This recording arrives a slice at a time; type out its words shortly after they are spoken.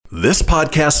This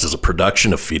podcast is a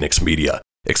production of Phoenix Media.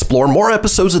 Explore more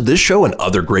episodes of this show and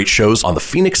other great shows on the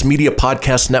Phoenix Media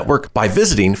Podcast Network by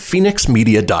visiting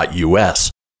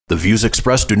phoenixmedia.us. The views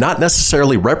expressed do not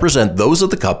necessarily represent those of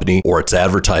the company or its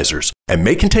advertisers and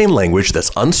may contain language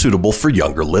that's unsuitable for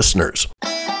younger listeners.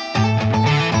 Laugh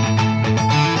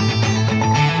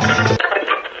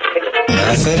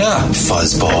it up,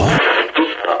 fuzzball.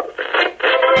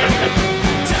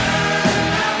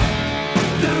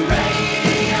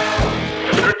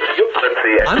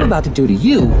 I'm about to do to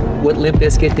you what Limp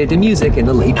Bizkit did to music in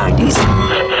the late 90s.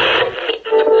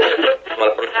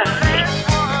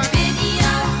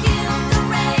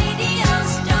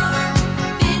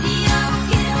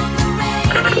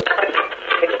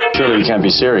 Surely you can't be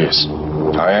serious.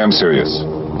 I am serious.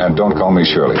 And don't call me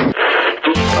Shirley. Here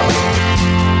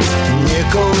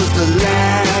goes the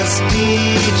last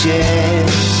DJ.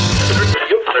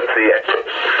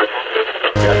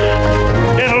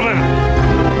 Gentlemen,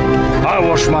 I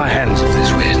wash my hands of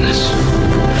this weirdness.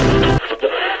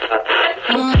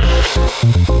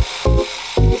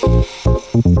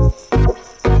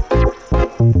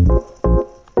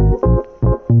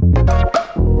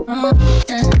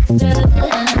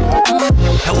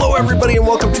 Hello, everybody, and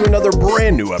welcome to another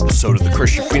brand new episode of the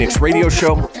Christian Phoenix Radio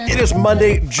Show. It is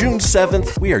Monday, June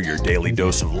 7th. We are your daily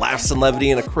dose of laughs and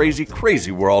levity in a crazy,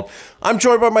 crazy world. I'm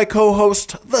joined by my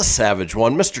co-host, the Savage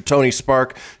One, Mr. Tony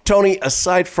Spark. Tony,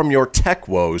 aside from your tech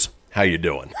woes, how you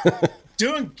doing?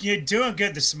 Doing good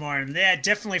this morning. Yeah,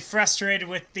 definitely frustrated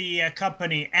with the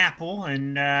company Apple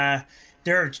and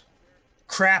their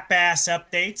crap-ass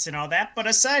updates and all that. But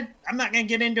aside, I'm not going to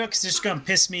get into it because it's going to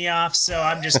piss me off. So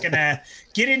I'm just going to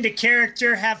get into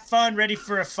character, have fun, ready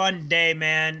for a fun day,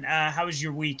 man. How was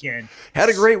your weekend? Had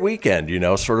a great weekend,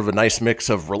 sort of a nice mix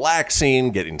of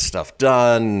relaxing, getting stuff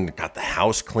done, got the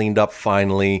house cleaned up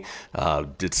finally,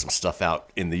 did some stuff out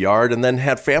in the yard, and then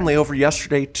had family over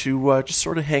yesterday to just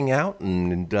sort of hang out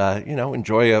and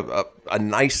enjoy a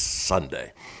nice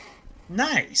Sunday.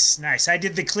 Nice. I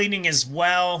did the cleaning as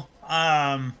well.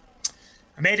 I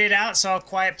made it out, saw A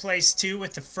Quiet Place 2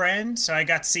 with a friend, so I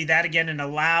got to see that again in a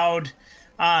loud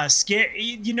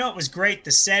it was great.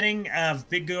 The setting of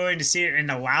going to see it in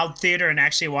a loud theater and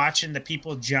actually watching the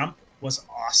people jump was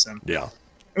awesome. Yeah.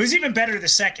 It was even better the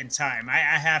second time, I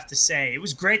have to say. It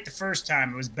was great the first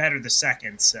time. It was better the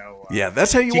second. So yeah,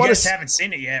 that's how you want to. If you guys haven't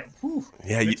seen it yet,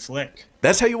 good flick.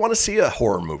 That's how you want to see a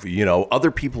horror movie.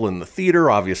 Other people in the theater,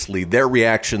 obviously, their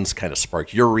reactions kind of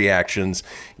spark your reactions.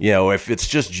 If it's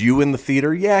just you in the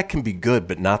theater, yeah, it can be good,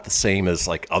 but not the same as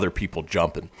like other people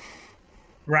jumping.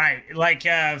 Right. Like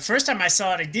first time I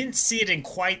saw it, I didn't see it in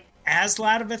quite as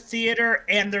loud of a theater,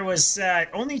 and there was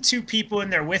only two people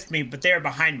in there with me, but they were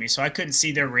behind me, so I couldn't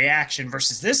see their reaction.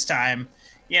 Versus this time,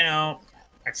 my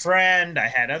friend, I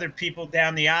had other people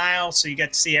down the aisle, so you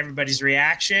got to see everybody's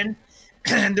reaction.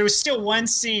 And there was still one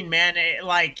scene, man,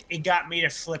 it got me to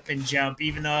flip and jump,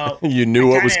 even though you knew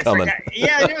what was coming.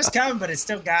 Yeah, I knew it was coming, but it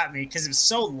still got me because it was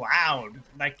so loud.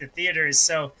 Like the theater is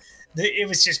so, it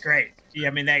was just great. Yeah,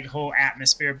 I mean that whole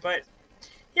atmosphere, but.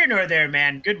 Here nor there,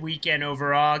 man. Good weekend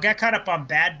overall. Got caught up on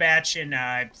Bad Batch and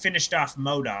finished off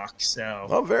MODOK. So.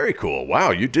 Oh, very cool.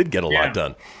 Wow, you did get a lot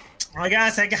done. Well,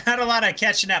 guys, I got a lot of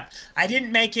catching up. I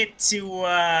didn't make it to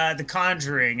The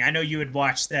Conjuring. I know you had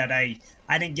watched that. I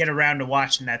didn't get around to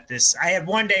watching that. I had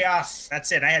one day off.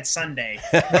 That's it. I had Sunday.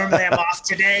 Normally I'm off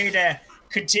today to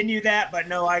continue that, but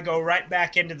no, I go right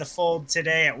back into the fold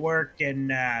today at work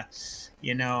and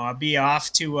I'll be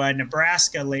off to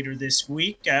Nebraska later this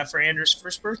week for Anders'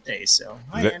 first birthday. So,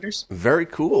 hi, Anders. Very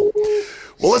cool.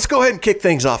 Well, let's go ahead and kick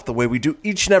things off the way we do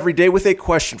each and every day with a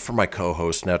question for my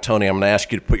co-host. Now, Tony, I'm going to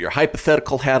ask you to put your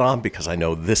hypothetical hat on because I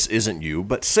know this isn't you.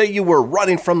 But say you were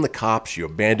running from the cops, you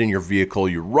abandon your vehicle,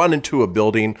 you run into a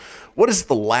building. What is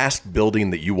the last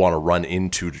building that you want to run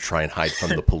into to try and hide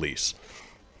from the police?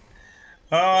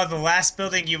 Oh, the last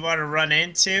building you want to run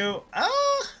into?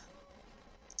 Oh,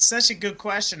 such a good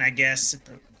question, I guess,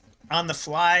 on the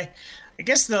fly. I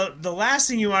guess the last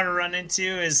thing you want to run into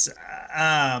is,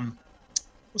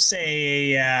 we'll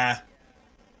say,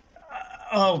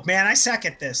 oh, man, I suck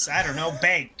at this. I don't know,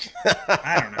 bank.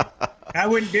 I don't know. I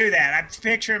wouldn't do that. I'm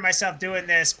picturing myself doing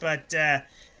this, but,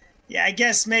 yeah, I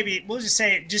guess maybe we'll just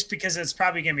say, just because it's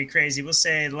probably going to be crazy, we'll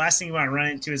say the last thing you want to run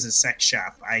into is a sex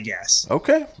shop, I guess.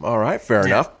 Okay. All right. Fair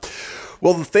enough.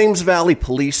 Well, the Thames Valley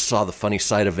police saw the funny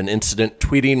side of an incident,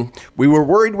 tweeting, "We were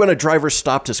worried when a driver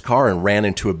stopped his car and ran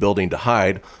into a building to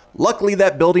hide. Luckily,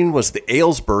 that building was the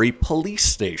Aylesbury police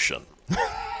station."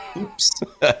 Oops.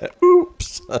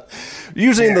 Oops.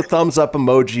 Using the thumbs up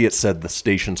emoji, it said the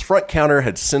station's front counter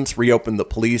had since reopened the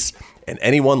police and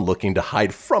anyone looking to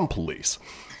hide from police.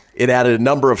 It added a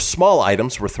number of small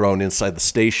items were thrown inside the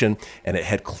station, and it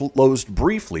had closed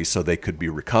briefly so they could be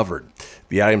recovered.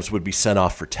 The items would be sent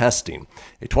off for testing.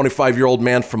 A 25-year-old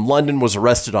man from London was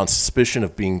arrested on suspicion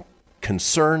of being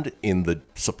concerned in the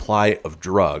supply of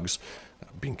drugs.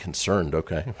 Being concerned,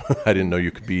 okay. I didn't know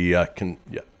you could be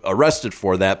arrested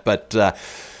for that, but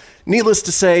needless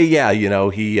to say,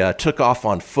 he took off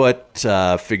on foot,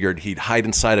 figured he'd hide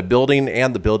inside a building,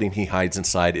 and the building he hides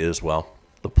inside is, well,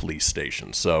 the police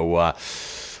station. So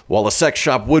while a sex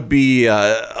shop would be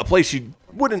a place you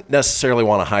wouldn't necessarily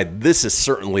want to hide, this is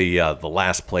certainly the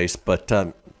last place, but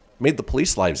made the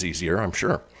police lives easier, I'm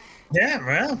sure. Yeah,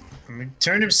 well,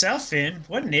 turned himself in.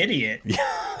 What an idiot.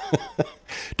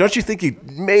 Don't you think he'd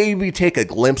maybe take a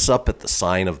glimpse up at the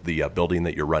sign of the building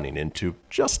that you're running into,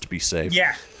 just to be safe?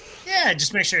 Yeah,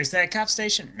 just make sure. Is that a cop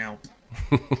station? No.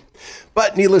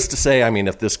 But needless to say, I mean,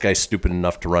 if this guy's stupid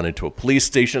enough to run into a police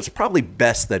station, it's probably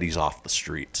best that he's off the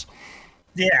streets.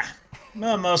 Yeah.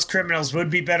 Well, most criminals would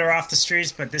be better off the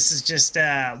streets, but this is just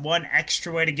one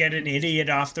extra way to get an idiot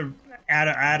off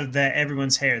out of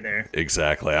everyone's hair there.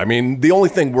 Exactly. I mean, the only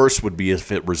thing worse would be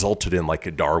if it resulted in like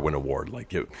a Darwin Award.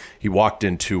 Like he walked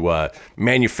into a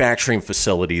manufacturing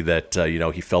facility that,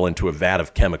 he fell into a vat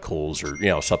of chemicals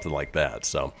or, something like that.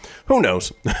 So who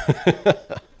knows?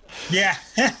 Yeah.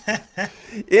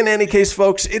 In any case,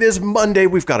 folks, it is Monday.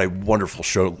 We've got a wonderful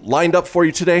show lined up for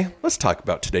you today. Let's talk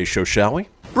about today's show, shall we?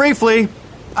 Briefly,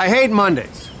 I hate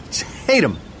Mondays. Just hate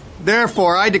them.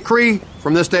 Therefore, I decree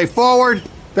from this day forward,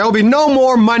 there will be no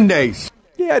more Mondays.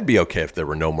 Yeah, I'd be okay if there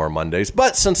were no more Mondays.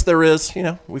 But since there is,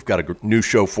 we've got a new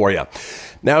show for you.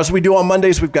 Now, as we do on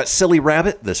Mondays, we've got Silly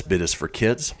Rabbit. This bit is for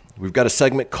kids. We've got a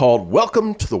segment called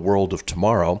Welcome to the World of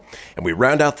Tomorrow. And we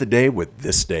round out the day with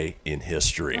This Day in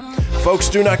History. Folks,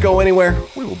 do not go anywhere.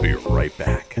 We will be right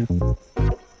back.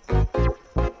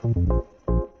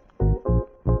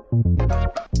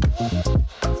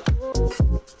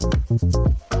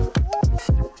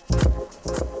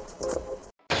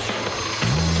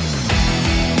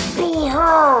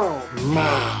 Behold,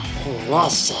 my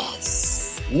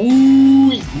precious.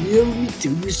 Ooh, yeah, let me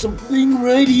tell you something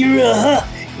right here.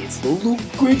 It's the Loot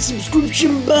Crate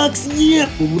subscription box,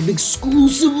 full of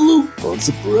exclusive loot, fun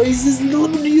surprises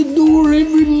delivered to your door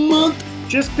every month.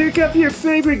 Just pick up your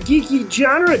favorite geeky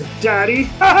genre, Daddy.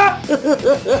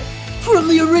 From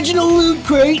the original Loot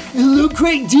Crate, the Loot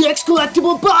Crate DX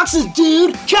collectible boxes,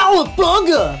 dude!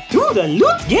 Cowabunga! To the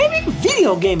Loot Gaming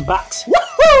video game box.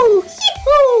 Woohoo!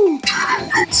 Yee-hoo!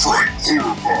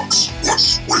 Box.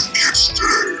 What's with kids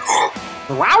today, huh?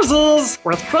 Wowzers!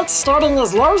 With crits starting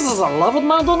as low as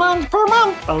 $11.99 per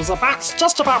month, there's a box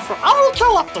just about for all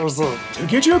collectors. To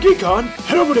get your geek on,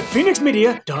 head over to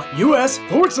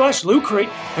phoenixmedia.us/Loot Crate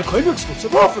and claim your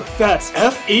exclusive offer. That's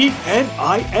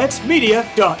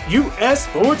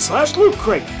FENIXmedia.us/Loot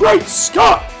Crate. Great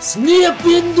Scott! Snap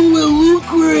into a Loot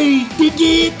Crate, dig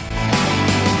it?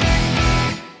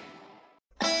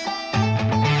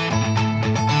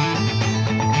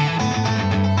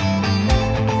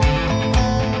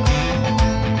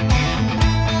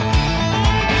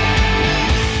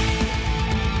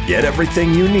 Get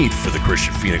everything you need for the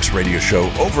Christian Phoenix Radio Show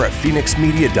over at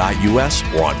phoenixmedia.us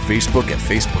or on Facebook at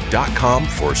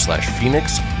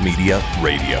facebook.com/Phoenix Media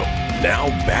Radio. Now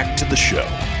back to the show.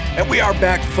 And we are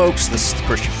back, folks. This is the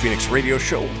Christian Phoenix Radio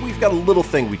Show. We've got a little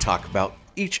thing we talk about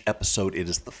each episode. It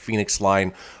is the Phoenix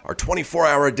Line, our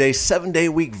 24-hour-a-day,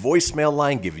 7-day-a-week voicemail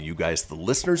line, giving you guys, the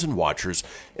listeners and watchers,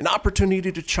 an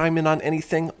opportunity to chime in on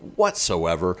anything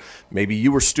whatsoever. Maybe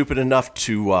you were stupid enough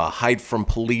to hide from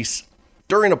police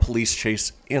during a police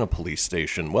chase in a police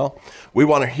station. Well, we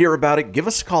want to hear about it. Give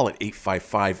us a call at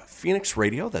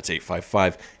 855-PHOENIX-RADIO. That's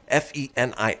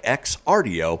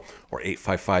 855-FENIX-RDO or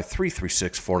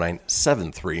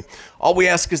 855-336-4973. All we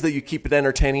ask is that you keep it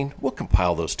entertaining. We'll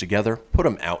compile those together, put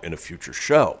them out in a future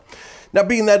show. Now,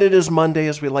 being that it is Monday,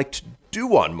 as we like to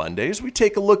do on Mondays, we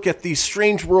take a look at the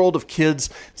strange world of kids,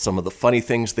 some of the funny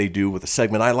things they do with a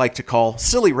segment I like to call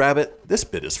Silly Rabbit. This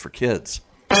bit is for kids.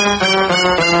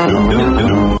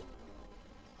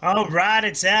 All right,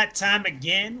 it's that time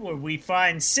again where we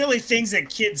find silly things that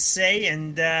kids say,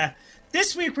 and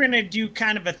this week we're going to do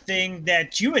kind of a thing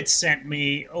that you had sent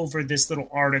me over this little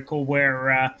article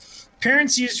where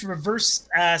parents used reverse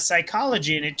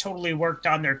psychology, and it totally worked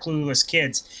on their clueless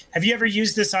kids. Have you ever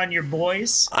used this on your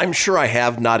boys? I'm sure I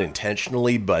have, not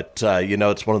intentionally, but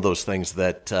it's one of those things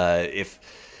that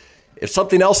if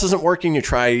something else isn't working, you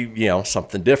try,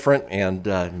 something different, and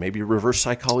maybe reverse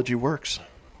psychology works.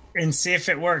 And see if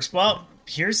it works. Well,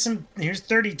 here's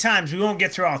 30 times. We won't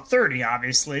get through all 30,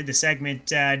 obviously. The segment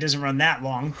doesn't run that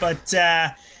long. But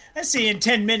let's see in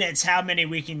 10 minutes how many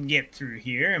we can get through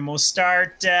here. And we'll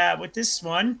start with this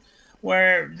one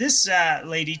where this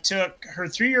lady took her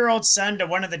 3-year-old son to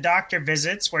one of the doctor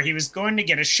visits where he was going to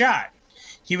get a shot.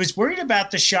 He was worried about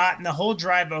the shot and the whole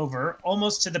drive over,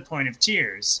 almost to the point of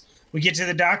tears. We get to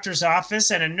the doctor's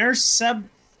office, and a nurse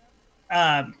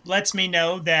lets me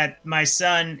know that my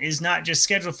son is not just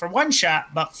scheduled for 1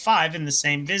 shot, but 5 in the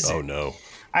same visit. Oh, no.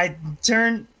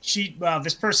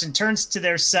 This person turns to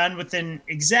their son with an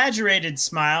exaggerated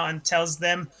smile and tells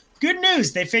them, good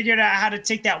news, they figured out how to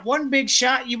take that 1 big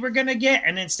shot you were going to get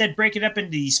and instead break it up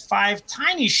into these 5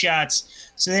 tiny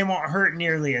shots so they won't hurt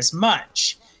nearly as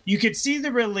much. You could see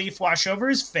the relief wash over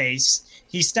his face.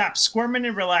 He stopped squirming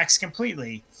and relaxed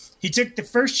completely. He took the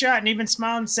first shot and even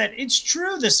smiled and said, it's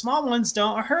true, the small ones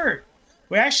don't hurt.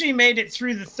 We actually made it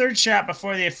through the 3rd shot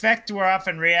before the effect wore off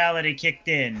and reality kicked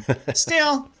in.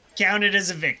 Still, counted as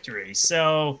a victory.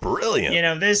 So, brilliant. You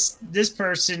know, this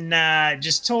person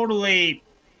just totally,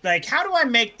 like, how do I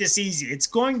make this easy? It's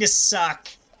going to suck,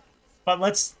 but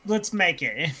let's make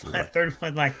it. And my third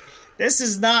one, like, this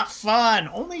is not fun.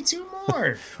 Only 2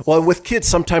 more. Well, with kids,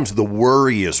 sometimes the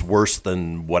worry is worse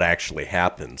than what actually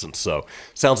happens. And so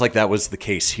sounds like that was the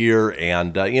case here.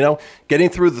 And, getting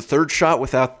through the 3rd shot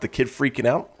without the kid freaking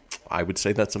out, I would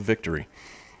say that's a victory.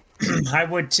 I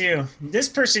would too. This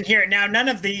person here, now none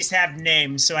of these have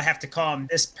names, so I have to call him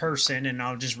this person, and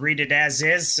I'll just read it as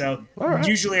is. So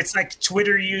usually it's like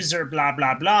Twitter user, blah,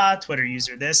 blah, blah, Twitter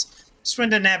user this. This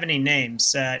one doesn't have any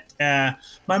names. My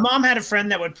mom had a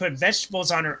friend that would put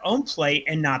vegetables on her own plate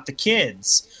and not the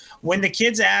kids. When the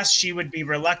kids asked, she would be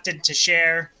reluctant to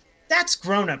share. That's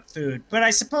grown-up food, but I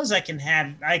suppose I can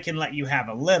let you have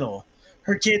a little.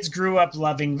 Her kids grew up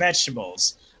loving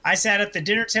vegetables. I sat at the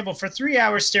dinner table for 3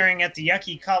 hours staring at the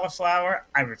yucky cauliflower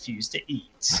I refused to eat.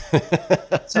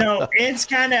 So it's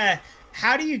kind of,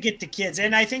 how do you get the kids?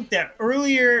 And I think the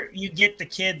earlier you get the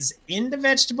kids into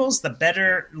vegetables, the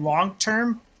better long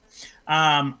term.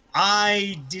 I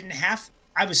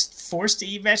was forced to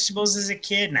eat vegetables as a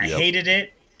kid, and I hated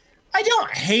it. I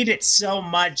don't hate it so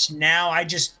much now. I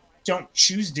just don't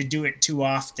choose to do it too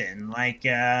often. Like,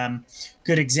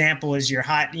 good example is your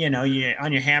hot,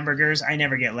 on your hamburgers, I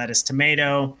never get lettuce,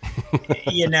 tomato,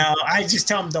 I just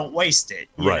tell them don't waste it,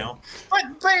 you know. But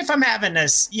if I'm having a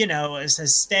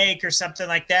steak or something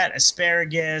like that,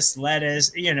 asparagus,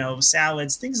 lettuce,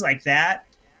 salads, things like that,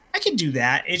 I can do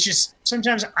that. It's just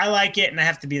sometimes I like it and I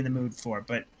have to be in the mood for it.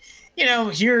 But,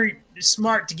 you're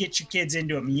smart to get your kids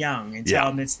into them young and tell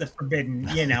them it's the forbidden,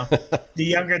 the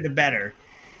younger the better.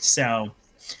 So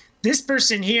this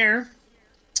person here,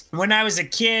 when I was a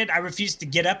kid, I refused to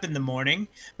get up in the morning.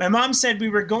 My mom said we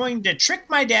were going to trick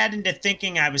my dad into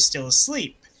thinking I was still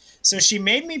asleep. So she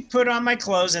made me put on my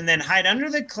clothes and then hide under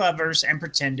the covers and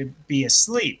pretend to be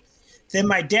asleep. Then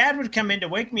my dad would come in to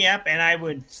wake me up and I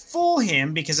would fool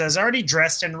him because I was already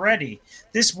dressed and ready.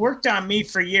 This worked on me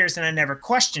for years and I never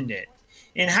questioned it.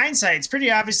 In hindsight, it's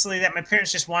pretty obviously that my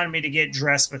parents just wanted me to get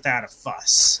dressed without a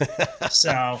fuss.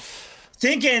 So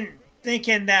thinking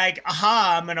like,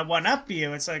 aha, I'm going to one-up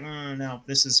you. It's like, no,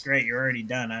 this is great. You're already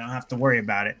done. I don't have to worry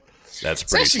about it. That's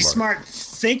pretty It's actually smart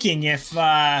thinking if,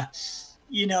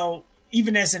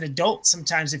 even as an adult,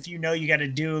 sometimes if you got to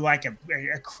do like a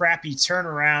crappy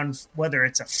turnaround, whether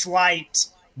it's a flight,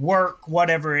 work,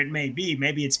 whatever it may be,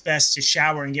 maybe it's best to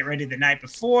shower and get ready the night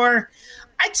before.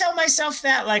 I tell myself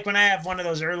that, like when I have one of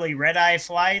those early red-eye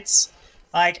flights,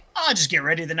 like, I'll just get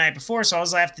ready the night before, so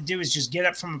all I have to do is just get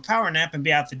up from a power nap and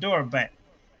be out the door. But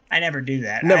I never do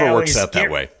that. Never works out that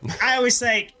way. I always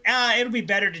say, it'll be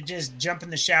better to just jump in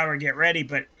the shower, get ready.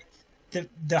 But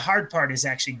the hard part is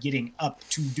actually getting up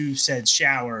to do said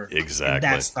shower. Exactly.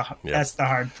 That's the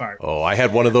hard part. Oh, I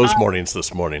had one of those mornings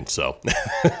this morning, so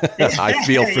I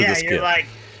feel for this kid. You're like,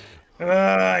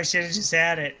 I should have just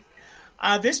had it.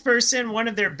 This person, one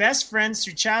of their best friends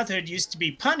through childhood, used to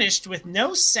be punished with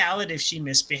no salad if she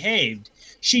misbehaved.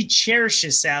 She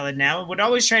cherishes salad now and would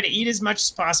always try to eat as much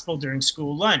as possible during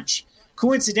school lunch.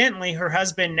 Coincidentally, her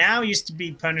husband now used to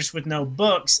be punished with no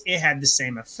books. It had the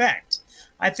same effect.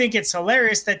 I think it's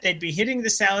hilarious that they'd be hitting the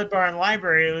salad bar in the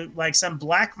library like some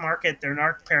black market their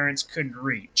narc parents couldn't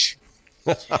reach.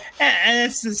 And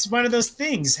it's one of those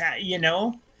things,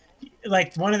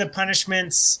 like one of the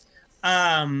punishments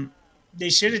they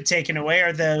should have taken away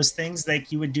are those things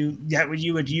like you would do that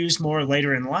you would use more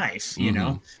later in life.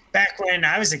 Back when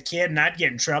I was a kid and I'd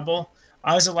get in trouble,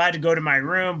 I was allowed to go to my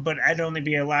room, but I'd only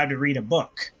be allowed to read a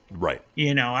book. Right.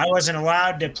 I wasn't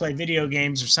allowed to play video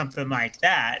games or something like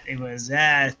that. It was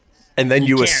and then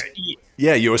you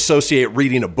associate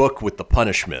reading a book with the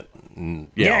punishment. And,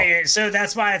 yeah. So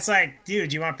that's why it's like,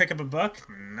 dude, do you want to pick up a book?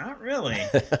 Not really,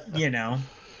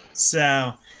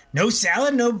 So no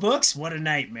salad, no books. What a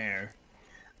nightmare.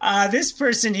 This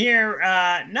person here,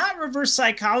 not reverse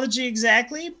psychology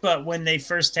exactly, but when they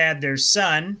first had their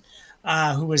son,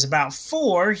 who was about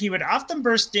 4, he would often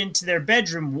burst into their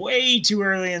bedroom way too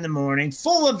early in the morning,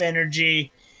 full of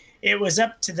energy. It was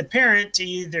up to the parent to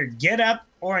either get up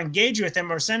or engage with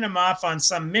him or send him off on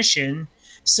some mission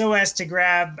so as to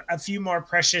grab a few more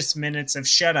precious minutes of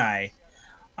shut-eye.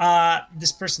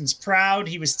 This person's proud.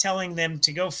 He was telling them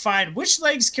to go find which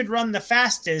legs could run the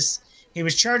fastest. He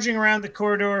was charging around the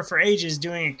corridor for ages,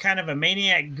 doing a kind of a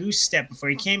maniac goose step before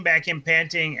he came back in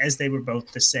panting as they were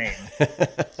both the same.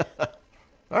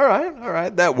 All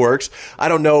right. That works. I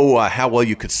don't know how well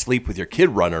you could sleep with your kid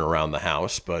running around the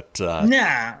house, but...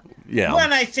 Nah. Yeah.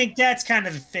 Well, I think that's kind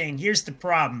of the thing. Here's the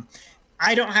problem.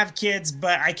 I don't have kids,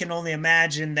 but I can only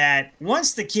imagine that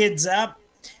once the kid's up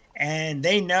and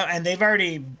they know, and they've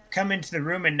already come into the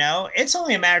room and know, it's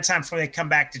only a matter of time before they come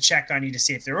back to check on you to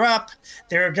see if they're up.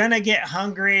 They're going to get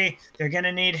hungry. They're going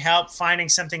to need help finding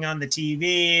something on the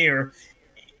TV, or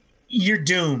you're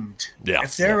doomed. Yeah.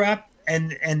 If they're up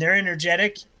and they're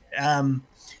energetic,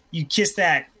 you kiss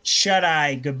that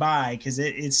shut-eye goodbye because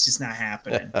it's just not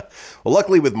happening. Well,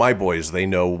 luckily with my boys, they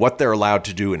know what they're allowed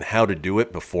to do and how to do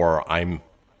it before I'm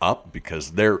up,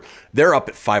 because they're up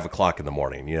at 5 o'clock in the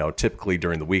morning. Typically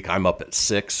during the week I'm up at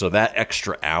 6, so that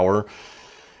extra hour,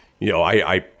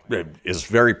 I is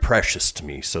very precious to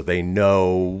me. So they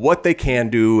know what they can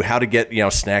do, how to get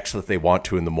snacks that they want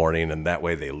to in the morning, and that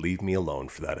way they leave me alone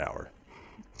for that hour.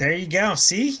 There you go.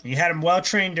 See, you had them well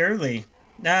trained early.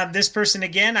 This person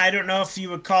again, I don't know if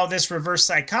you would call this reverse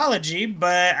psychology,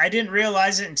 but I didn't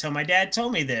realize it until my dad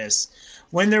told me this.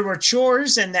 When there were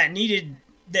chores that needed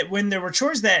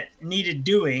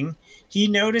doing, he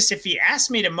noticed if he asked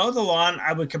me to mow the lawn,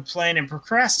 I would complain and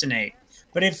procrastinate.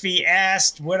 But if he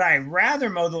asked, would I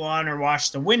rather mow the lawn or wash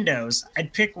the windows,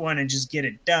 I'd pick one and just get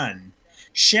it done.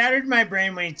 Shattered my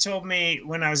brain when he told me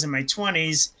when I was in my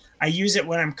 20s. I use it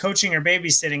when I'm coaching or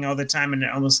babysitting all the time, and it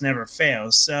almost never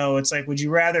fails. So it's like, would you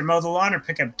rather mow the lawn or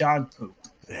pick up dog poop?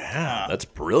 Yeah, that's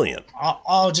brilliant.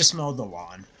 I'll just mow the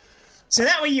lawn. So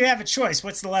that way you have a choice.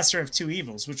 What's the lesser of two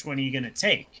evils? Which one are you going to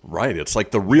take? Right. It's like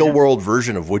the real world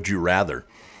version of Would You Rather.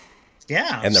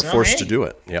 Yeah. And they're forced to do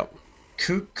it. Yep.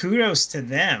 Kudos to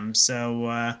them.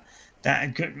 So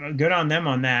that good on them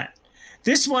on that.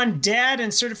 This one, dad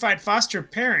and certified foster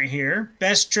parent here.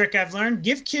 Best trick I've learned,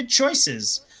 give kid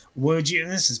choices.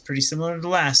 This is pretty similar to the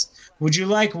last. Would you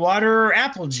like water or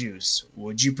apple juice?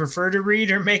 Would you prefer to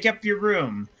read or make up your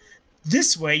room?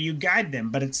 This way you guide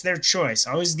them, but it's their choice.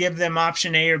 Always give them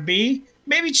option A or B.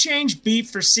 Maybe change B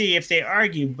for C if they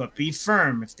argue, but be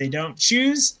firm. If they don't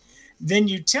choose, then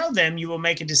you tell them you will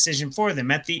make a decision for them.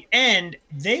 At the end,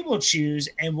 they will choose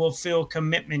and will feel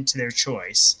commitment to their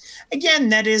choice. Again,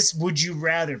 that is would you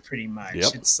rather pretty much.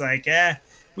 Yep. It's like,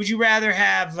 would you rather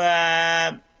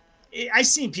have... I've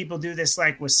seen people do this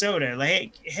like with soda.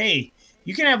 Like, hey,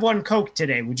 you can have one Coke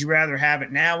today. Would you rather have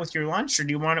it now with your lunch, or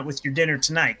do you want it with your dinner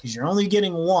tonight? Because you're only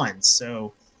getting one.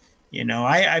 So,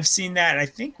 I've seen that, I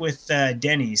think, with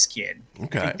Denny's kid.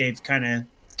 Okay. I think they've kind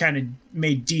of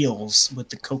made deals with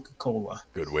the Coca-Cola.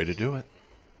 Good way to do it.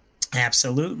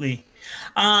 Absolutely.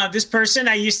 This person,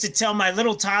 I used to tell my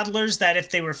little toddlers that if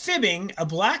they were fibbing, a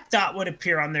black dot would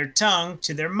appear on their tongue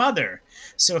to their mother.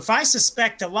 So if I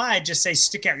suspect a lie, just say,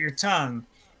 stick out your tongue.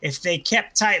 If they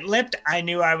kept tight-lipped, I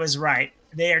knew I was right.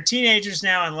 They are teenagers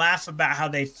now and laugh about how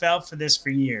they fell for this for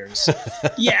years.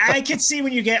 Yeah, I could see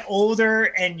when you get older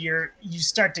and you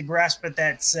start to grasp that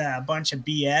that's a bunch of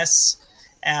BS,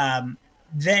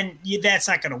 then that's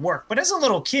not going to work. But as a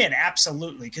little kid,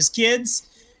 absolutely. Because kids,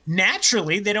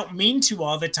 naturally, they don't mean to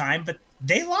all the time, but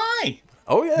they lie.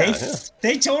 Oh, yeah.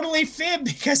 They totally fib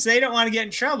because they don't want to get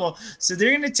in trouble. So they're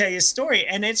going to tell you a story,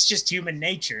 and it's just human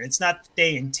nature. It's not that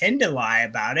they intend to lie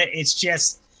about it. It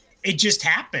just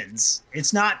happens.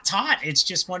 It's not taught. It's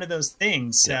just one of those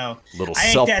things. So little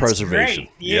self-preservation.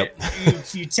 Yep.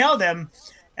 If you tell them,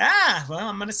 well,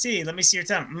 I'm going to see. Let me see your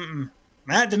tongue.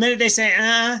 The minute they say,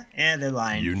 they're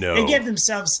lying. They give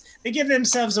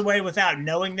themselves away without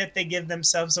knowing that they give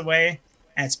themselves away.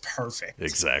 That's perfect.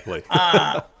 Exactly.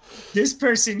 This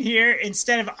person here,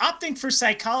 instead of opting for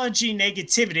psychology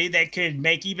negativity that could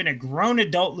make even a grown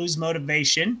adult lose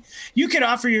motivation, you could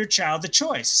offer your child a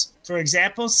choice. For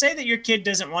example, say that your kid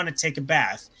doesn't want to take a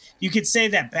bath. You could say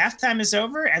that bath time is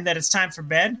over and that it's time for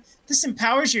bed. This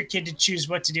empowers your kid to choose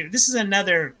what to do. This is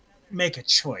another make a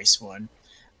choice one.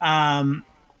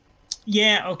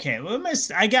 Okay. Well,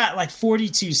 I got like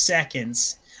 42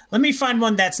 seconds. let me find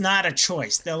one that's not a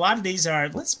choice. A lot of these are,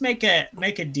 let's make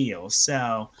a deal.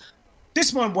 So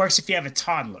this one works if you have a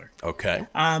toddler. Okay.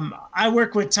 I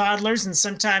work with toddlers, and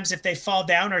sometimes if they fall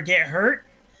down or get hurt,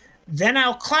 then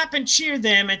I'll clap and cheer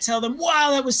them and tell them, wow,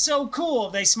 that was so cool.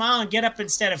 They smile and get up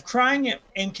instead of crying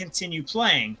and continue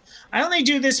playing. I only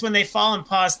do this when they fall and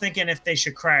pause thinking if they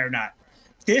should cry or not.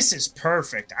 This is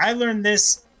perfect. I learned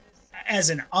this as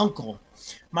an uncle.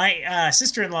 My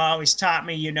sister-in-law always taught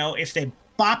me, if they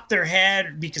bop their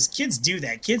head, because kids do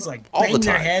that. Kids bang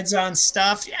their heads on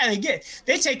stuff. Yeah,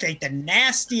 they take the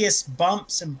nastiest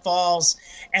bumps and falls,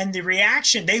 and the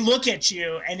reaction, they look at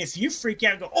you, and if you freak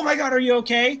out and go, oh my God, are you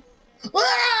okay?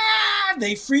 Ah!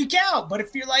 They freak out. But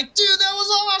if you're like, dude, that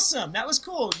was awesome. That was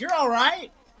cool. You're all right.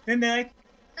 Then they're like,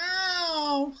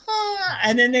 ow. Ah.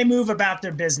 And then they move about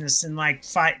their business in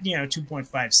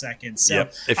 2.5 seconds. So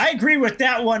yep. I agree with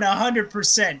that one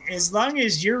 100%. As long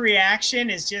as your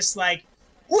reaction is just like,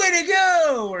 way to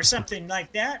go, or something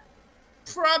like that,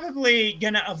 probably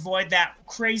going to avoid that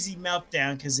crazy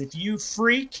meltdown. Because if you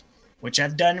freak, which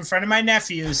I've done in front of my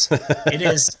nephews, it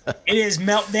is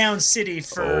meltdown city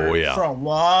for a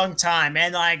long time.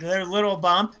 And their little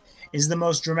bump is the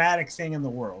most dramatic thing in the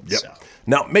world. Yep. So.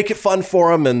 Now, make it fun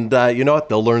for them, and you know what?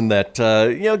 They'll learn that,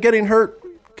 getting hurt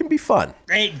can be fun.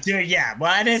 Hey, dude, yeah.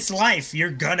 Well, and it's life.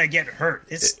 You're going to get hurt.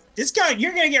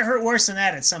 You're going to get hurt worse than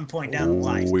that at some point down the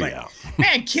life. But,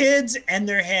 man, kids and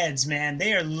their heads, man,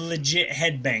 they are legit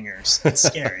headbangers. It's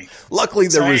scary. Luckily,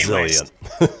 they're resilient.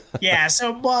 Yeah,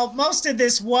 so, most of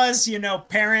this was,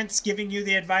 parents giving you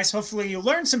the advice. Hopefully you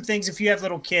learn some things. If you have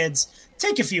little kids,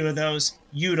 take a few of those,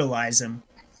 utilize them.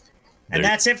 And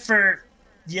that's it for,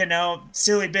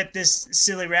 silly bit, this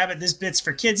silly rabbit, this bit's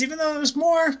for kids, even though there's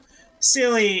more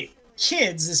silly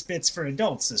kids, this bit's for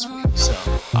adults this week. So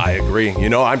I agree.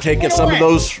 I'm taking some of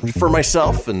those for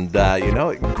myself, and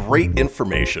great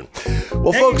information.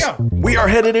 Well, folks, we are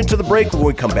headed into the break. When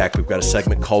we come back, we've got a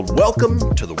segment called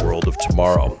Welcome to the World of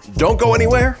Tomorrow. Don't go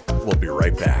anywhere. We'll be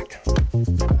right back.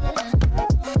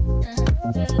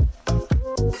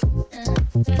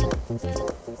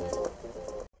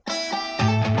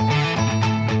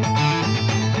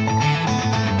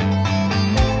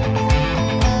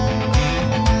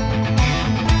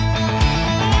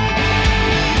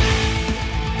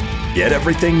 Get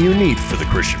everything you need for the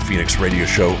Christian Phoenix Radio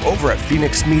Show over at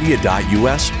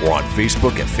phoenixmedia.us or on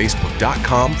Facebook at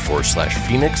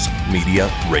facebook.com/Phoenix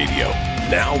Media Radio.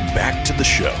 Now back to the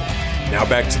show.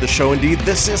 Indeed.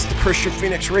 This is the Christian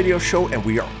Phoenix Radio Show, and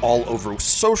we are all over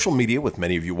social media with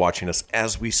many of you watching us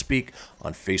as we speak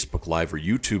on Facebook Live or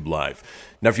YouTube Live.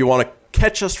 Now, if you want to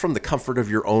catch us from the comfort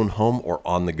of your own home or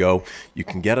on the go, you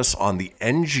can get us on the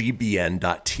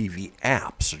NGBN.TV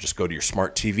app. So just go to your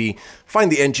smart TV, find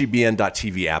the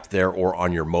NGBN.TV app there, or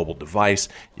on your mobile device.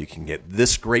 You can get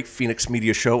this great Phoenix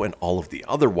Media Show and all of the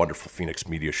other wonderful Phoenix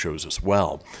Media shows as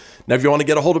well. Now, if you want to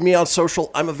get a hold of me on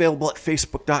social, I'm available at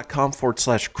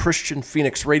facebook.com/Christian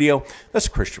Phoenix Radio. That's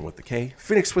Christian with the K,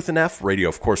 Phoenix with an F, radio,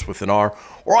 of course, with an R,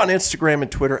 or on Instagram and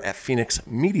Twitter at Phoenix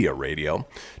Media Radio.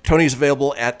 Tony's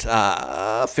available at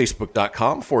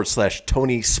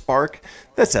facebook.com/Tony Spark.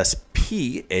 That's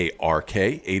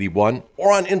SPARK81,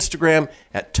 or on Instagram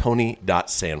at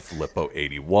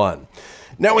Tony.Sanfilippo81.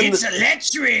 Now it's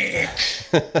electric.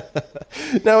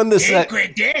 Now in this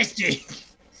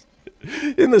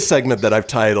segment that I've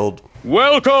titled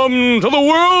Welcome to the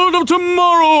World of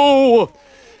Tomorrow.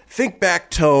 Think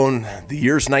back, Tone. The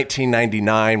year's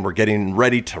 1999. We're getting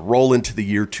ready to roll into the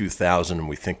year 2000, and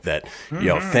we think that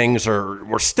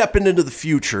we're stepping into the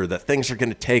future, that things are going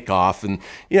to take off. And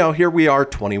here we are,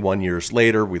 21 years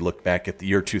later. We look back at the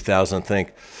year 2000 and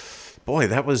think, boy,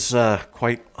 that was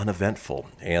quite uneventful.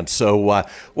 And so what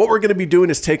we're going to be doing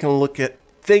is taking a look at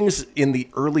things in the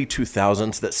early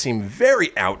 2000s that seem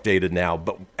very outdated now,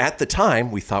 but at the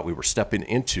time we thought we were stepping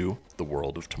into the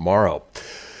world of tomorrow.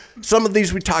 Some of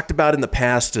these we talked about in the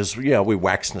past as we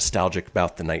wax nostalgic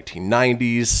about the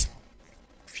 1990s.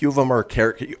 A few of them are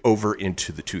carried over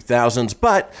into the 2000s,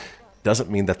 but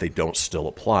doesn't mean that they don't still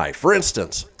apply. For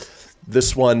instance,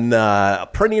 this one,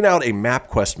 printing out a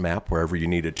MapQuest map wherever you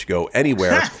needed to go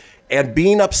anywhere, and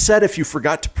being upset if you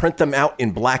forgot to print them out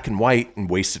in black and white and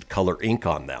wasted color ink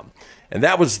on them. And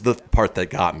that was the part that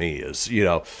got me is,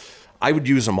 I would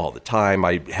use them all the time.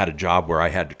 I had a job where I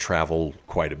had to travel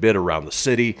quite a bit around the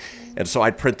city, and so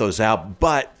I'd print those out.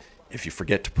 But if you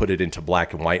forget to put it into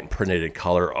black and white and print it in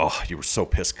color, you were so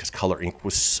pissed because color ink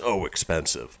was so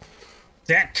expensive.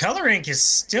 That color ink is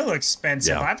still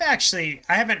expensive. Yeah.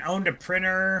 I haven't owned a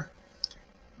printer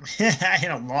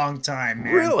In a long time,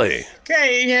 man. Really?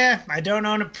 Okay, yeah. I don't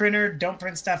own a printer. Don't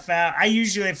print stuff out. I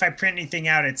usually, if I print anything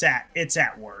out, it's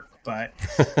at work. But,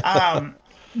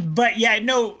 but yeah,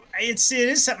 no, it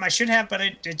is something I should have, but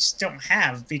I just don't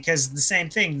have because the same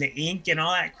thing, the ink and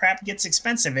all that crap gets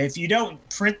expensive. If you don't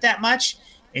print that much,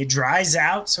 it dries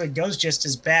out, so it goes just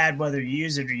as bad whether you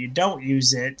use it or you don't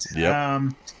use it.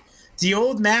 Yep. The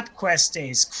old MapQuest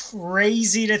days,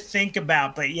 crazy to think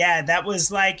about, but yeah, that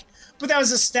was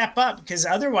a step up because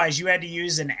otherwise you had to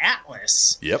use an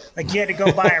atlas. Yep. Like you had to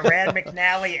go buy a Rand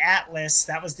McNally atlas.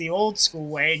 That was the old school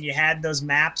way, and you had those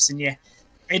maps, and it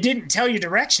didn't tell you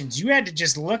directions. You had to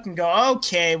just look and go,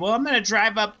 okay, well, I'm going to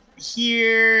drive up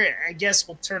here. I guess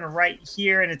we'll turn a right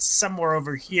here, and it's somewhere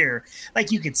over here.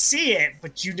 Like you could see it,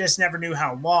 but you just never knew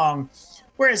how long.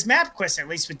 Whereas MapQuest at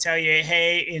least would tell you,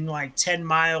 hey, in like 10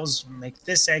 miles, make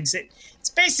this exit. It's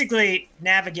basically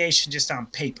navigation just on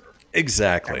paper.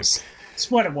 Exactly. That's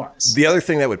what it was. The other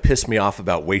thing that would piss me off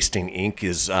about wasting ink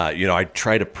is, I'd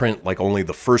try to print like only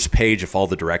the first page if all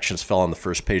the directions fell on the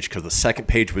first page because the second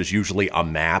page was usually a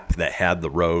map that had the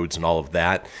roads and all of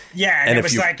that. Yeah, and it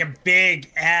was like a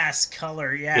big ass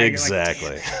color. Yeah,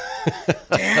 exactly. Like,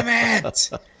 damn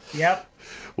it. Yep.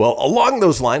 Well, along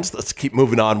those lines, let's keep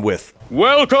moving on with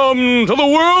Welcome to the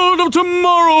world of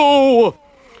tomorrow.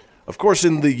 Of course,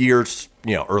 in the years,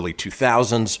 early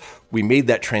 2000s, we made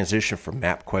that transition from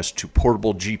MapQuest to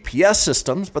portable GPS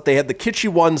systems, but they had the kitschy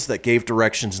ones that gave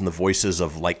directions in the voices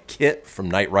of like Kit from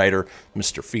Knight Rider,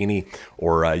 Mr. Feeney,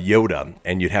 or Yoda,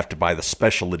 and you'd have to buy the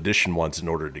special edition ones in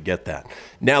order to get that.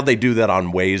 Now they do that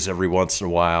on Waze every once in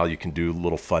a while. You can do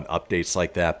little fun updates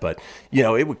like that, but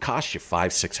it would cost you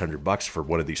 $500-$600 for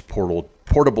one of these portable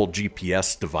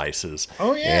GPS devices.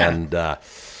 Oh yeah, and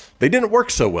they didn't work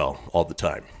so well all the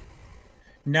time.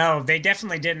 No, they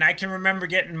definitely didn't. I can remember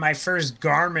getting my first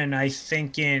Garmin, I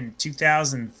think, in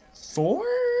 2004,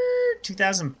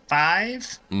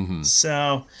 2005. Mm-hmm.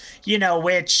 So,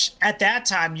 which at that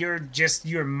time,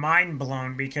 you're mind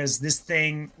blown because this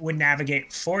thing would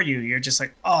navigate for you. You're just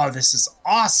like, oh, this is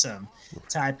awesome.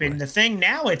 Type in the thing.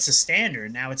 Now it's a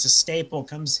standard. Now it's a staple.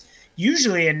 Comes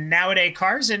usually in nowadays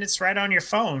cars, and it's right on your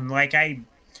phone. Like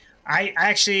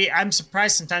I'm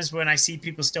surprised sometimes when I see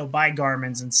people still buy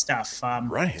Garmins and stuff.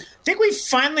 Right. I think we've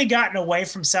finally gotten away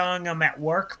from selling them at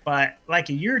work, but like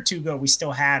a year or two ago, we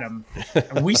still had them.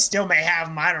 And we still may have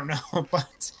them. I don't know.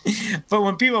 But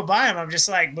when people buy them, I'm just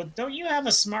like, but don't you have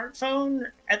a smartphone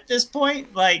at this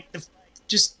point? Like,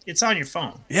 it's on your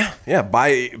phone. Yeah. Buy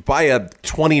a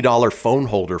 $20 phone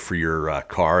holder for your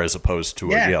car as opposed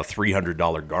to a $300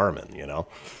 Garmin.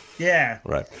 Yeah.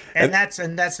 Right. And that's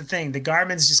the thing. The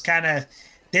Garmin's just kind of,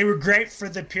 they were great for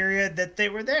the period that they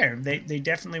were there. They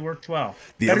definitely worked well.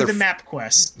 Better than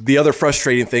MapQuest. The other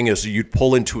frustrating thing is you'd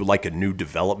pull into like a new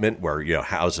development where,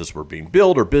 houses were being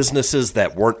built or businesses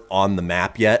that weren't on the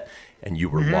map yet and you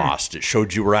were lost. It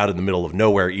showed you were out in the middle of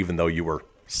nowhere even though you were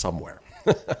somewhere.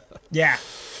 Yeah.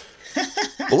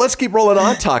 Well, let's keep rolling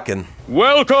on talking.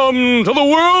 Welcome to the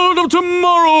world of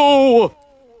tomorrow.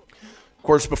 Of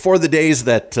course, before the days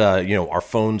that, our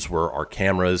phones were our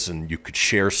cameras and you could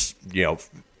share,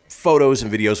 photos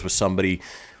and videos with somebody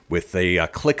with a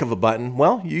click of a button,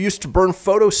 well, you used to burn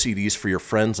photo CDs for your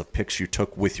friends of pics you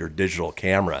took with your digital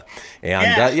camera.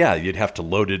 And, you'd have to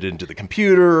load it into the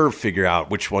computer, figure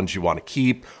out which ones you want to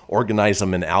keep, organize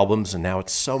them in albums, and now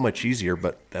it's so much easier,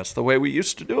 but that's the way we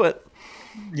used to do it.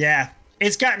 Yeah.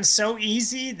 It's gotten so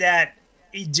easy that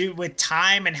with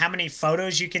time and how many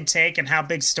photos you can take and how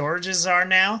big storages are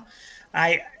now,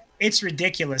 it's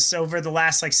ridiculous. Over the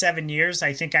last 7 years,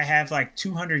 I think I have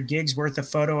 200 gigs worth of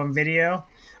photo and video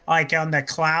on the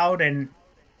cloud, and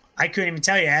I couldn't even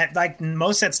tell you.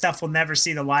 Most of that stuff will never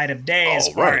see the light of day as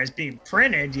far as being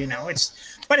printed.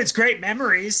 But it's great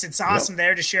memories. It's awesome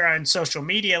there to share on social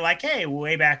media. Hey,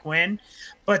 way back when.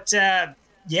 But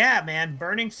yeah, man,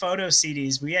 burning photo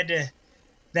CDs. We had to.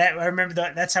 I remember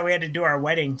that's how we had to do our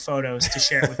wedding photos to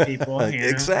share with people.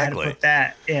 Exactly. I had to put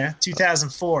that.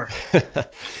 2004.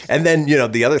 And then,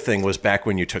 the other thing was back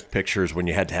when you took pictures, when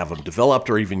you had to have them developed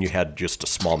or even you had just a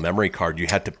small memory card, you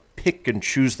had to pick and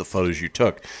choose the photos you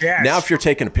took. Yes. Now, if you're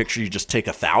taking a picture, you just take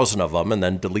 1,000 of them and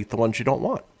then delete the ones you don't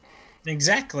want.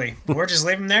 Exactly. Or just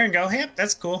leave them there and go, hey,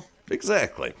 that's cool.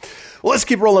 Exactly. Well, let's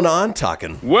keep rolling on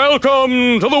talking.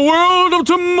 Welcome to the world of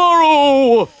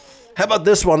tomorrow. How about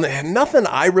this one? Nothing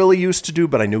I really used to do,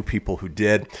 but I knew people who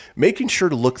did. Making sure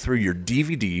to look through your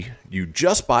DVD you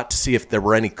just bought to see if there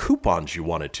were any coupons you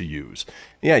wanted to use.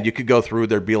 Yeah, you could go through.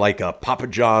 There'd be a Papa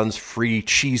John's free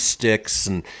cheese sticks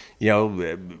and,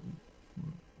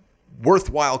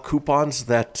 worthwhile coupons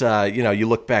that, you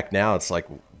look back now. It's like,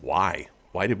 why?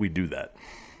 Why did we do that?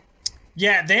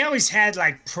 Yeah, they always had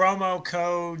like promo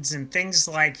codes and things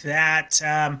like that.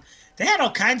 They had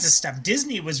all kinds of stuff.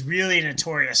 Disney was really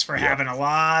notorious for having a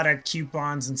lot of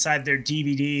coupons inside their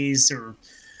DVDs or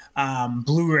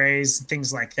Blu-rays and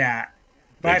things like that.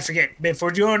 But I forget, if we're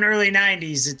doing early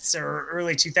 90s, it's or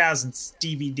early 2000s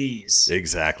DVDs.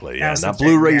 Exactly. Yeah, not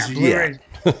Blu-rays yet.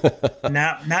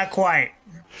 No, not quite.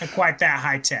 Not quite that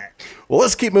high tech. Well,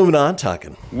 let's keep moving on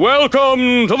talking.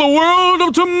 Welcome to the world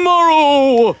of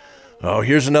tomorrow. Oh,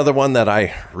 here's another one that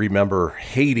I remember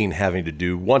hating having to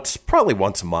do probably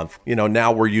once a month. You know,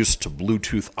 now we're used to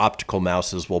Bluetooth optical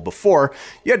mouses. Well, before,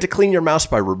 you had to clean your mouse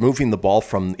by removing the ball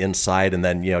from the inside and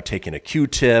then, taking a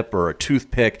Q-tip or a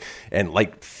toothpick and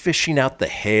like fishing out the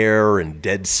hair and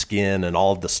dead skin and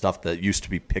all of the stuff that used to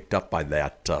be picked up by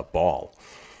that ball.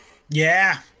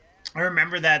 Yeah, I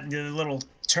remember that the little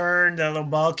turn, the little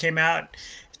ball came out.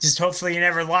 Just hopefully you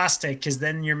never lost it, because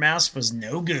then your mouse was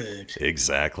no good.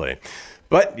 Exactly.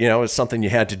 But, it's something you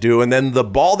had to do. And then the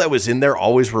ball that was in there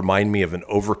always reminded me of an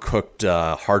overcooked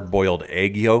hard-boiled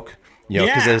egg yolk,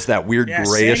 because it has that weird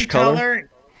grayish color.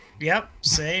 Yep,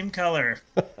 same color.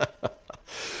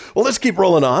 Well, let's keep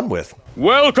rolling on with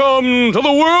Welcome to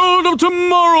the world of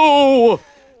tomorrow.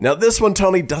 Now, this one,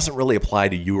 Tony, doesn't really apply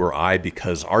to you or I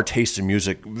because our taste in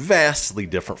music vastly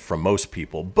different from most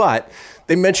people. But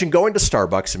they mentioned going to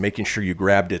Starbucks and making sure you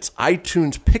grabbed its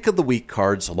iTunes Pick of the Week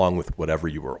cards along with whatever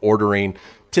you were ordering.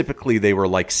 Typically, they were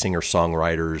like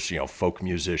singer-songwriters, folk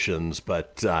musicians.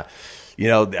 But,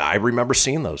 I remember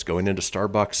seeing those going into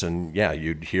Starbucks and,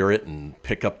 you'd hear it and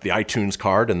pick up the iTunes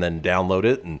card and then download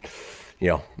it. And,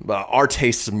 our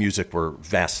tastes in music were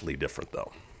vastly different,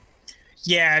 though.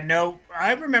 Yeah, no,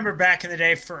 I remember back in the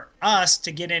day for us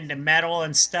to get into metal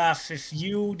and stuff, if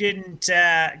you didn't,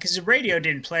 because the radio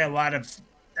didn't play a lot of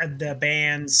the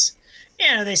bands,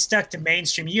 they stuck to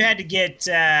mainstream. You had to get,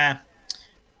 I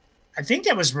think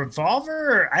that was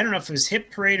Revolver, or I don't know if it was Hit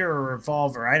Parader or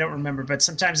Revolver, I don't remember, but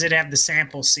sometimes they'd have the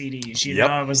sample CDs,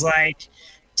 it was like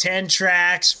 10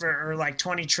 tracks or like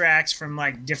 20 tracks from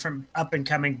like different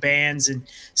up-and-coming bands, and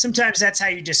sometimes that's how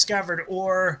you discovered,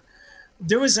 or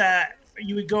there was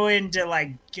you would go into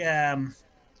like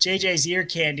JJ's Ear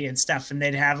Candy and stuff, and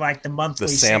they'd have like the monthly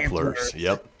samplers.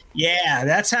 Yep. Yeah,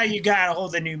 that's how you got a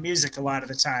hold of new music a lot of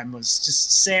the time, was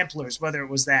just samplers, whether it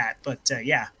was that. But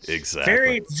exactly.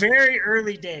 Very, very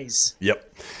early days.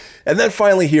 Yep. And then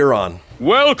finally here on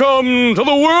Welcome to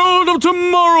the world of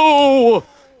tomorrow.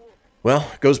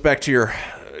 Well, it goes back to your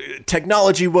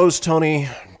technology woes, Tony.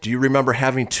 Do you remember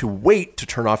having to wait to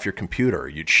turn off your computer?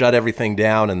 You'd shut everything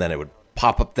down, and then it would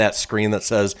pop up that screen that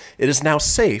says, it is now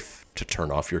safe to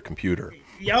turn off your computer.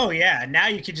 Oh, yeah. Now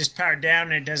you can just power it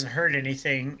down and it doesn't hurt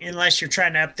anything unless you're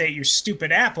trying to update your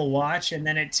stupid Apple Watch, and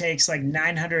then it takes like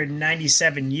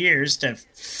 997 years to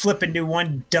flip and do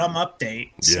one dumb update.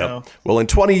 Yeah. So, well, in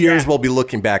 20 years, we'll be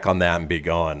looking back on that and be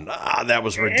going, that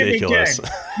was ridiculous.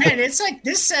 Man, it's like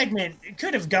this segment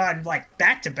could have gone like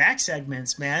back-to-back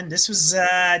segments, man. This was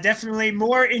definitely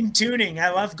more in tuning. I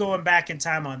love going back in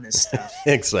time on this stuff.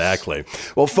 Exactly.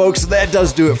 Well, folks, that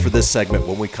does do it for this segment.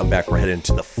 When we come back, we're heading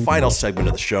into the final segment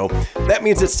of the show. That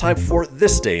means it's time for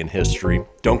This Day in History.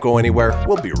 Don't go anywhere.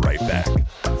 We'll be right back.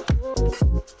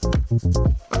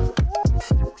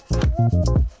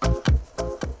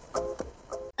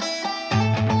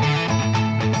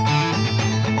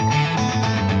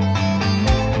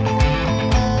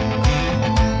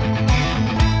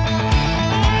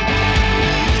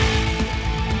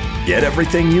 Get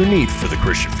everything you need for the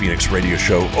Christian Phoenix Radio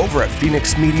Show over at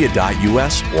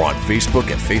phoenixmedia.us or on Facebook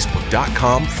at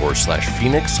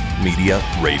facebook.com/Phoenix Media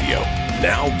Radio.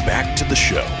 Now back to the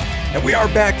show. And we are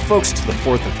back, folks, to the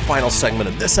fourth and final segment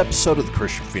of this episode of the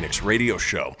Christian Phoenix Radio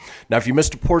Show. Now, if you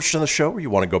missed a portion of the show or you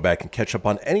want to go back and catch up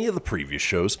on any of the previous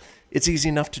shows, it's easy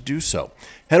enough to do so.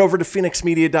 Head over to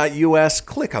phoenixmedia.us,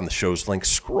 click on the show's link,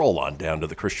 scroll on down to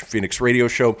the Christian Phoenix Radio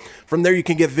Show. From there, you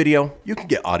can get video, you can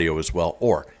get audio as well,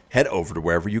 or head over to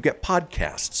wherever you get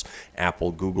podcasts.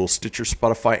 Apple, Google, Stitcher,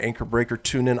 Spotify, Anchor Breaker,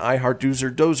 TuneIn, iHeart,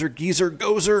 Doozer, Dozer, Geezer,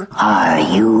 Gozer.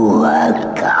 Are you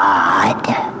a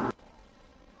god?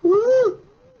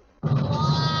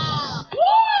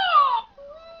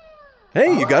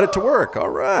 Hey, you got it to work. All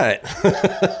right.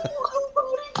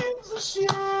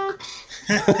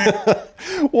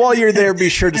 While you're there, be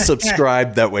sure to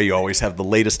subscribe. That way you always have the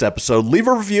latest episode. Leave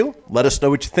a review. Let us know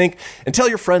what you think. And tell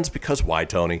your friends, because why,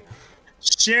 Tony?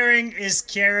 Sharing is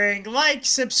caring. Like,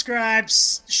 subscribe,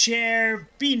 share,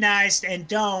 be nice, and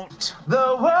don't.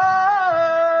 The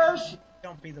worst.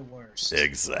 Don't be the worst.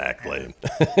 Exactly.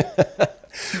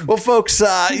 Well, folks,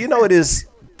 it is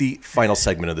the final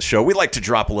segment of the show. We like to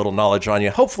drop a little knowledge on you,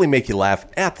 hopefully make you laugh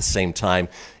at the same time.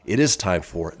 it is time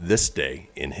for This Day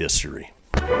in History.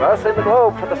 Traversing the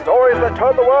globe for the stories that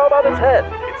turn the world on its head.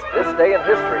 It's This Day in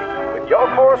History with your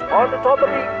correspondent on the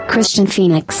beat, Christian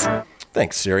Phoenix.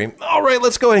 Thanks, Siri. All right,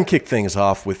 let's go ahead and kick things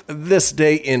off with this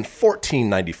day in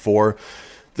 1494.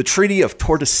 The Treaty of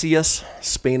Tordesillas,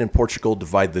 Spain and Portugal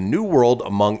divide the New World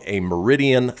among a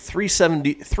meridian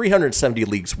 370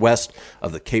 leagues west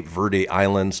of the Cape Verde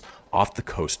Islands off the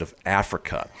coast of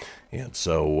Africa. And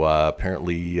so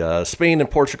apparently Spain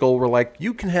and Portugal were like,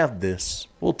 you can have this,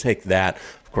 we'll take that.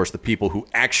 Of course, the people who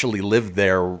actually lived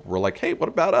there were like, hey, what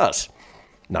about us?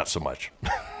 Not so much.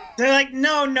 They're like,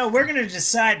 no, we're going to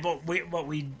decide what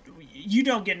we you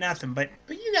don't get nothing, but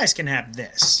you guys can have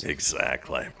this.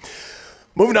 Exactly.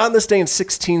 Moving on, this day in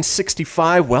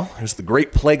 1665, well, there's the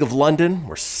Great Plague of London,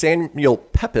 where Samuel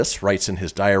Pepys writes in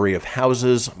his diary of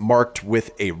houses marked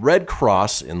with a red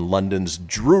cross in London's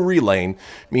Drury Lane,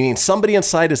 meaning somebody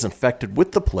inside is infected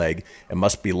with the plague and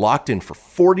must be locked in for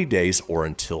 40 days or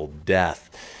until death.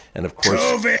 And of course,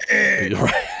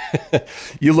 COVID!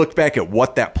 You look back at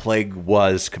what that plague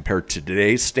was compared to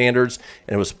today's standards,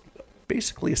 and it was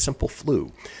basically a simple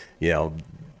flu.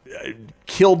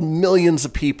 Killed millions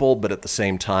of people, but at the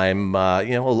same time, a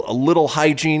little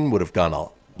hygiene would have gone a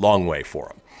long way for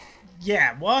them.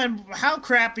 Yeah, well, and how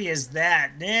crappy is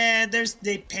that?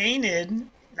 They painted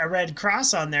a red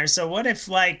cross on there, so what if,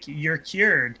 you're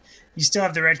cured? You still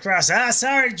have the red cross.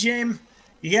 Sorry, Jim.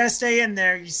 You gotta stay in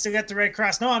there. You still got the red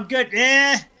cross. No, I'm good.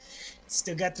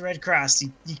 Still got the red cross.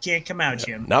 You can't come out,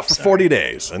 Jim. Not for 40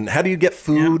 days. And how do you get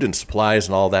food and supplies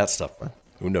and all that stuff?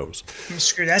 Who knows?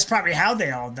 Screw, that's probably how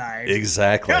they all died.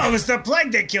 Exactly. No, it was the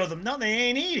plague that killed them. No, they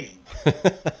ain't eating.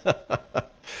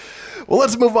 Well,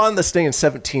 let's move on. This day in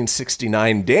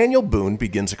 1769, Daniel Boone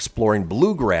begins exploring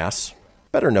bluegrass,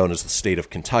 better known as the state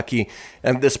of Kentucky.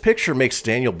 And this picture makes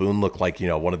Daniel Boone look like,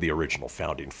 one of the original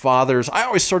founding fathers. I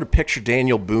always sort of picture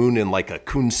Daniel Boone in a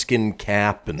coonskin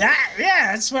cap.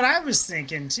 That's what I was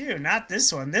thinking, too. Not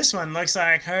this one. This one looks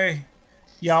like, hey,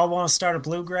 y'all want to start a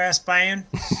bluegrass band?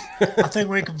 I think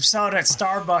we could sell it at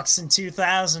Starbucks in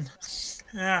 2000.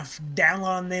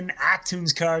 Downloading them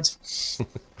iTunes cards.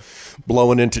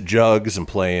 Blowing into jugs and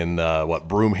playing,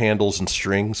 broom handles and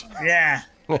strings? Yeah.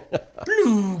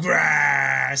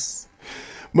 Bluegrass.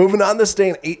 Moving on, this day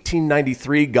in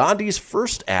 1893, Gandhi's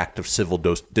first act of civil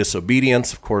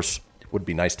disobedience. Of course, it would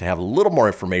be nice to have a little more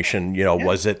information.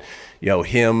 Was it,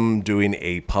 him doing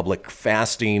a public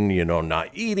fasting, not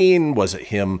eating? Was it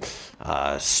him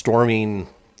storming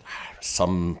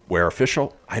somewhere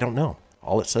official? I don't know.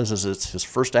 All it says is it's his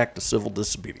first act of civil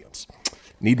disobedience.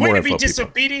 Need more info, people. Way to be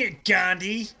disobedient,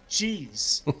 Gandhi.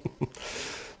 Jeez.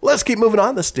 Let's keep moving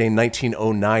on. This day in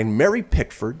 1909, Mary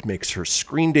Pickford makes her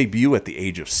screen debut at the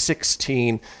age of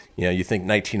 16. You think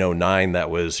 1909,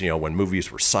 that was, when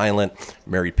movies were silent.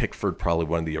 Mary Pickford, probably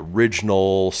one of the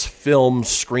original film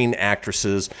screen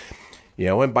actresses.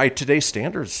 And by today's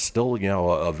standards, still,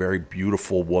 a very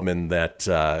beautiful woman that,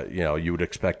 you would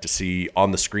expect to see on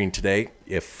the screen today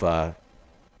if,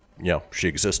 she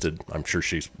existed. I'm sure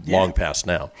she's long past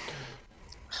now.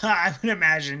 I would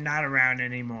imagine not around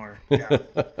anymore. Yeah.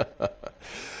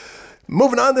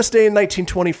 Moving on, this day in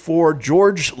 1924,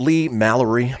 George Lee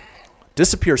Mallory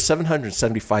disappears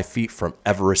 775 feet from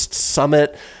Everest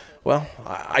summit. Well,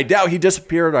 I doubt he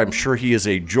disappeared. I'm sure he is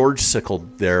a George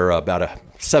sickled there about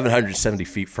 770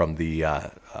 feet from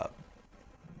the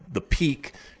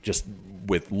peak, just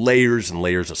with layers and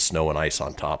layers of snow and ice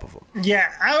on top of him.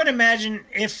 Yeah, I would imagine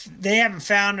if they haven't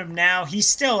found him now, he's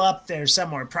still up there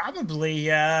somewhere, probably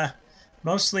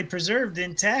mostly preserved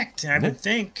intact, I would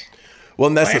think. Well,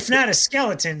 and that's if not, a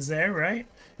skeleton's there, right?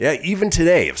 Yeah, even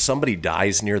today, if somebody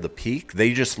dies near the peak,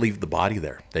 they just leave the body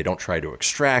there. They don't try to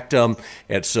extract them.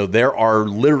 And so there are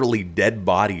literally dead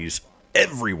bodies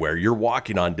everywhere. You're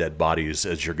walking on dead bodies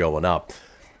as you're going up.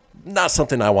 Not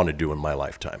something I want to do in my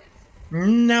lifetime.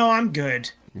 No, I'm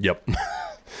good. Yep.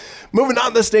 Moving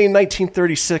on, this day in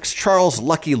 1936, Charles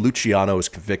Lucky Luciano is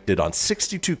convicted on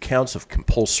 62 counts of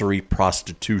compulsory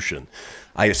prostitution.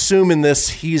 I assume in this,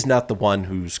 he's not the one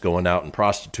who's going out and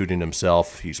prostituting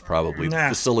himself. He's probably the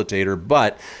facilitator,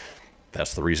 but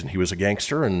that's the reason he was a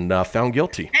gangster and found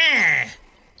guilty.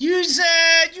 You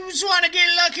want to get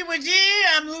lucky with you?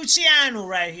 I'm Luciano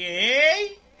right here.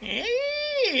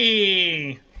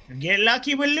 Hey, get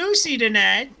lucky with Lucy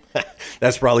tonight.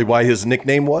 That's probably why his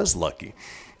nickname was Lucky.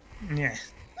 Yeah,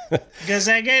 because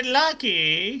I get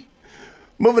lucky.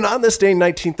 Moving on, this day in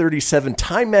 1937,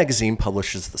 Time magazine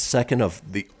publishes the second of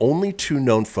the only 2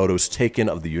 known photos taken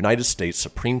of the United States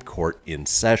Supreme Court in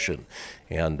session.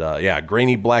 And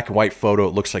grainy black and white photo.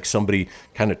 It looks like somebody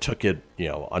kind of took it,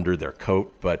 under their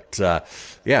coat. But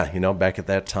back at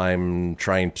that time,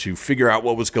 trying to figure out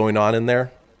what was going on in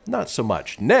there, not so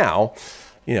much. Now,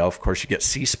 of course, you get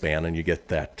C-SPAN and you get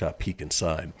that peek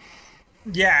inside.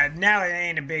 Yeah, now it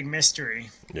ain't a big mystery.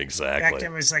 Exactly. Back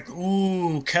then it was like,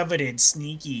 ooh, coveted,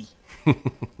 sneaky.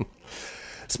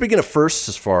 Speaking of firsts,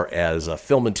 as far as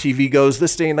film and TV goes,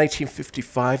 this day in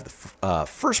 1955, the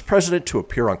first president to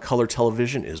appear on color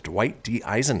television is Dwight D.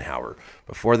 Eisenhower.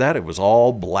 Before that, it was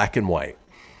all black and white.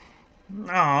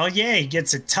 Oh, yeah, he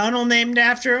gets a tunnel named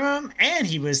after him, and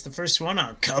he was the first one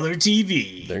on color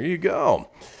TV. There you go.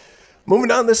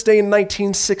 Moving on, this day in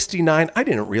 1969, I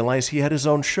didn't realize he had his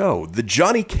own show. The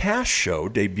Johnny Cash Show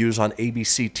debuts on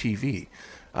ABC TV.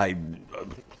 I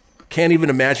can't even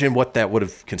imagine what that would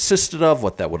have consisted of,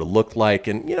 what that would have looked like.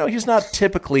 And, he's not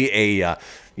typically a,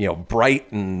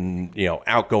 bright and,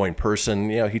 outgoing person.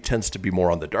 He tends to be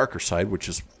more on the darker side, which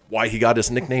is why he got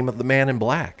his nickname of the Man in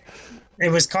Black. It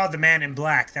was called The Man in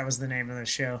Black. That was the name of the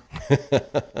show.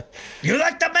 You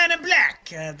like The Man in Black,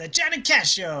 the Johnny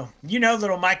Cash Show.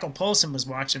 Little Michael Polson was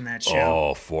watching that show.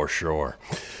 Oh, for sure.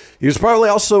 He was probably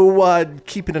also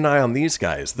keeping an eye on these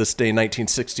guys. This day,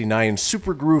 1969,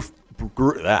 supergroup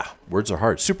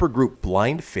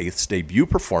Blind Faith's debut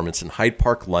performance in Hyde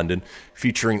Park, London,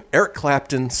 featuring Eric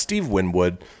Clapton, Steve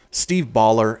Winwood, Steve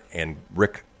Baller, and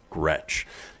Rick Gretsch.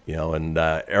 And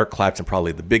Eric Clapton,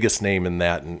 probably the biggest name in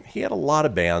that. And he had a lot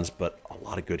of bands, but a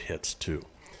lot of good hits, too.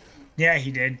 Yeah, he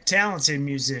did. Talented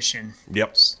musician.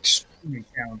 Yep. Extremely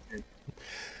talented.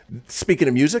 Speaking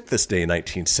of music, this day in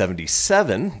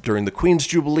 1977, during the Queen's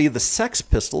Jubilee, the Sex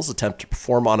Pistols attempt to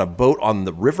perform on a boat on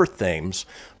the River Thames,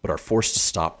 but are forced to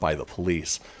stop by the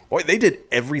police. Boy, they did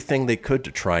everything they could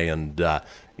to try and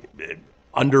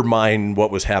undermine what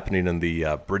was happening in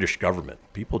the British government.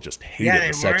 People just hated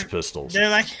the Sex Pistols. They're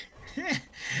like,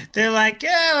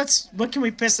 yeah, what can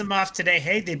we piss them off today?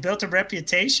 Hey, they built a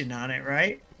reputation on it,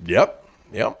 right? Yep.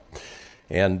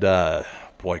 And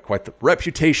boy, quite the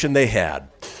reputation they had.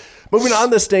 Moving on,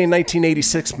 this day in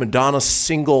 1986, Madonna's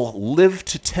single "Live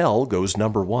to Tell" goes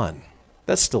number 1.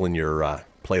 That's still in your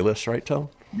playlist, right, Tone?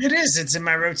 It is. It's in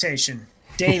my rotation.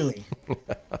 Daily.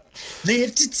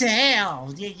 Live to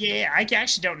Tell. Yeah. I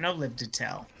actually don't know Live to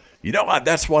Tell.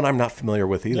 That's one I'm not familiar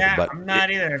with either. Yeah, but I'm not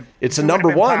either. It's a number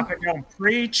 1. Don't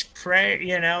preach,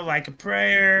 pray, like a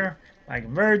prayer, like a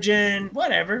virgin,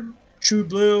 whatever. True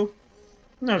Blue.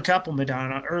 I know a couple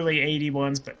Madonna, early 80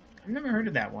 ones, but I've never heard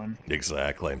of that one.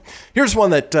 Exactly. Here's one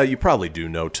that you probably do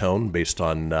know, Tone, based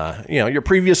on your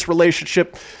previous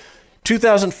relationship.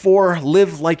 2004,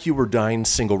 "Live Like You Were Dying"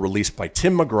 single released by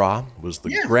Tim McGraw was the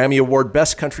Grammy Award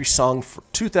Best Country Song for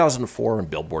 2004 and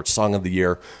Billboard Song of the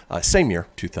Year, same year,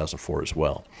 2004 as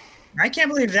well. I can't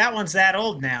believe that one's that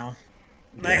old now.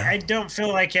 I don't feel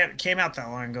like it came out that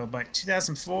long ago, but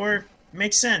 2004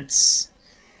 makes sense.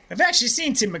 I've actually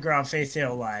seen Tim McGraw and Faith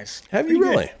Hill live. Have you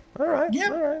really? All right.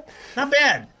 Yeah, all right. Not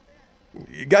bad.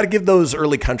 You got to give those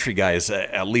early country guys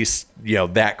at least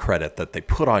that credit that they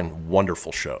put on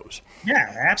wonderful shows.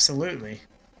 Yeah, absolutely.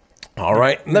 All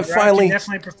right, and then finally,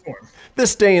 definitely perform.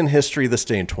 This day in history, this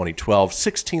day in 2012,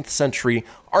 16th century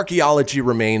archaeology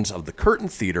remains of the Curtain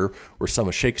Theatre, where some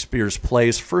of Shakespeare's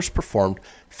plays first performed,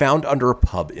 found under a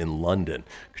pub in London.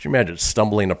 Could you imagine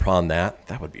stumbling upon that?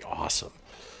 That would be awesome.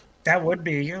 That would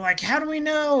be. You're like, how do we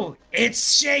know?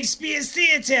 It's Shakespeare's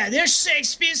theater. There's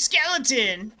Shakespeare's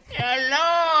skeleton.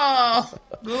 Hello,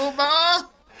 Gooba.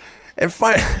 And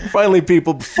finally,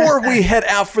 people, before we head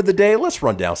out for the day, let's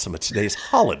run down some of today's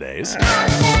holidays,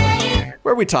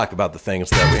 where we talk about the things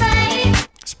that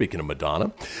we... Speaking of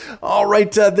Madonna. All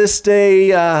right, this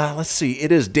day, let's see.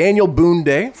 It is Daniel Boone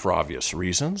Day, for obvious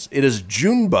reasons. It is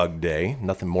Junebug Day.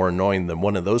 Nothing more annoying than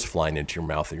one of those flying into your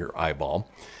mouth or your eyeball.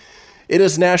 It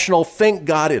is National Thank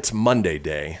God It's Monday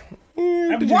Day.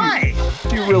 Why?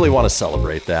 Do you really want to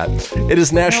celebrate that? It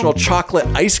is National Chocolate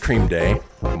Ice Cream Day.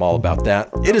 I'm all about that.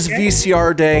 It is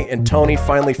VCR Day. And Tony,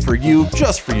 finally for you,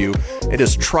 just for you, it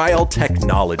is Trial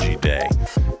Technology Day.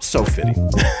 So fitting.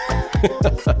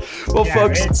 Well,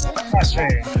 folks, it's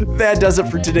frustrating. That does it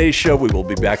for today's show. We will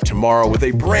be back tomorrow with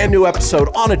a brand new episode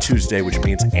on a Tuesday, which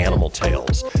means Animal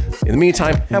Tales. In the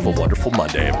meantime, have a wonderful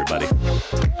Monday, everybody.